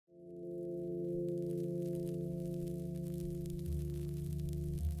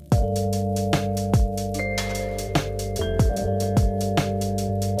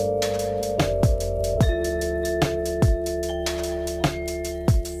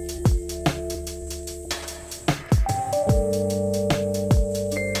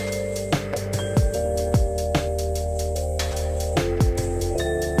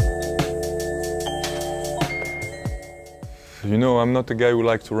I'm not a guy who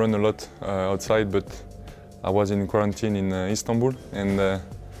likes to run a lot outside, but I was in quarantine in Istanbul, and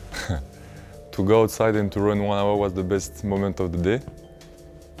to go outside and to run 1 hour was the best moment of the day.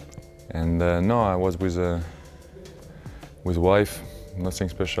 And no, I was with wife, nothing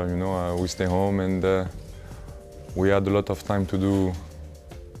special, you know. We stay home, and we had a lot of time to do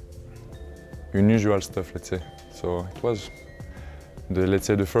unusual stuff, let's say. So it was, let's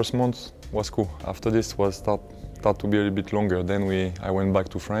say, the first month was cool. After this was start to be a little bit longer. Then I went back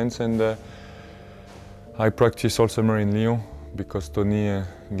to France, and I practiced all summer in Lyon because Tony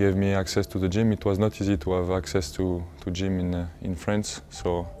gave me access to the gym. It was not easy to have access to gym in France.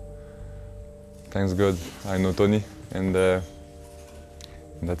 So thanks God I know Tony, and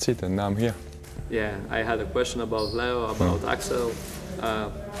that's it. And now I'm here. Yeah, I had a question about Leo, about Axel.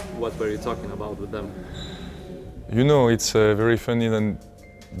 What were you talking about with them? You know, it's very funny that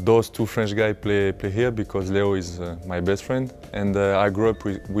those two French guys play here because Leo is my best friend, and I grew up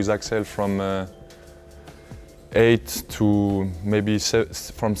with Axel from 8 to maybe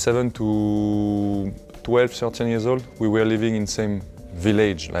from 7 to 12, 13 years old. We were living in the same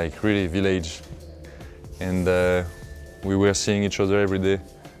village, like really village, and we were seeing each other every day.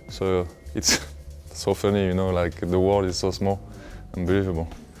 So it's so funny, you know, like the world is so small, unbelievable.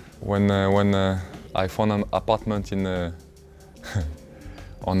 When I found an apartment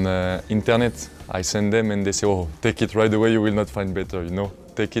on internet, I send them and they say, "Oh, take it right away, you will not find better, you know.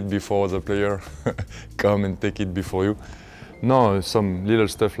 Take it before the player come and take it before you." No, some little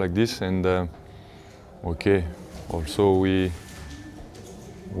stuff like this, and okay. Also we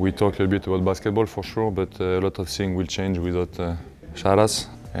talk a little bit about basketball for sure, but a lot of things will change without Sharas,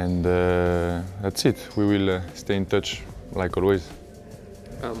 and that's it. We will stay in touch like always.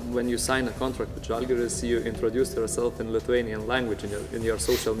 When you signed a contract with Zalgiris, you introduced yourself in Lithuanian language in your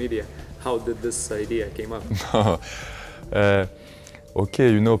social media. How did this idea came up?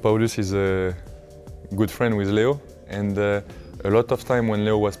 Okay, you know, Paulus is a good friend with Leo, and a lot of time when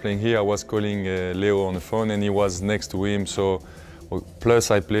Leo was playing here, I was calling Leo on the phone, and he was next to him. So,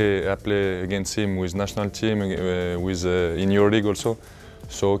 plus I play against him with national team, with in your league also.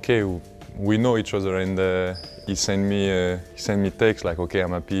 So okay, we know each other, and he sent me text like, "Okay,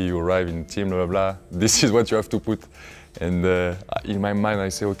 I'm happy you arrived in the team, blah blah blah. This is what you have to put." And in my mind, I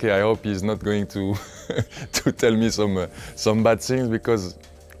say, "Okay, I hope he's not going to to tell me some bad things," because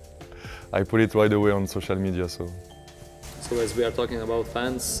I put it right away on social media. So as we are talking about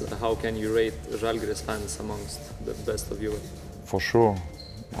fans, how can you rate Zalgiris fans amongst the best of Europe? For sure,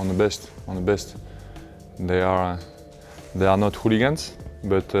 on the best. They are not hooligans,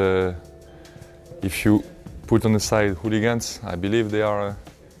 but if you put on the side hooligans, I believe they are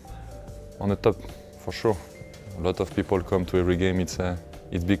on the top, for sure. A lot of people come to every game, it's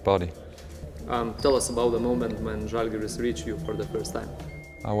big party. Tell us about the moment when Zalgiris reached you for the first time.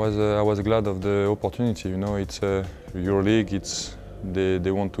 I was glad of the opportunity, you know, it's EuroLeague,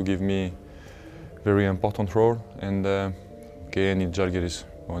 they want to give me very important role, and okay, I need Zalgiris.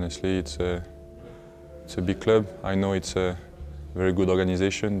 Honestly, it's a big club. I know it's a very good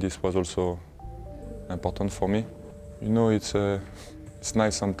organization. This was also important for me. You know, it's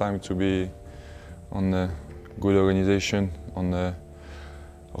nice sometimes to be on a good organization, on the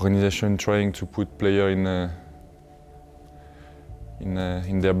organization trying to put player in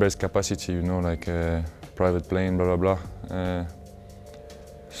their best capacity, you know, like private plane, blah blah blah.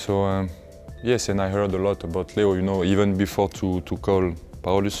 So yes, and I heard a lot about Leo, you know, even before to call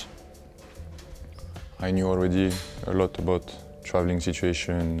Paulus. I knew already a lot about traveling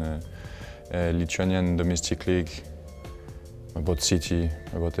situation, Lithuanian domestic league, about city,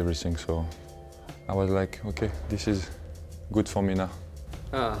 about everything. So I was like, okay, this is good for me now.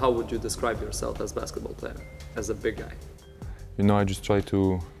 How would you describe yourself as a basketball player, as a big guy? You know, I just try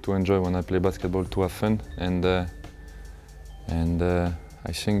to enjoy when I play basketball, to have fun, and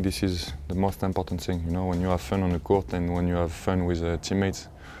I think this is the most important thing. You know, when you have fun on the court and when you have fun with teammates,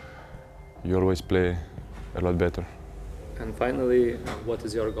 you always play a lot better. And finally, what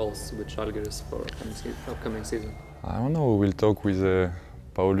is your goals with Zalgiris for upcoming season? I don't know. We'll talk with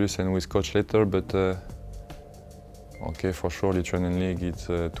Paulus and with coach later, but okay, for sure, Lithuanian League it's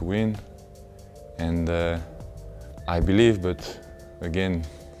to win, and I believe. But again,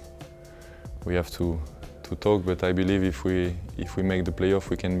 we have to talk. But I believe if we make the playoff,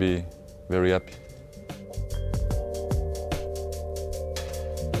 we can be very happy.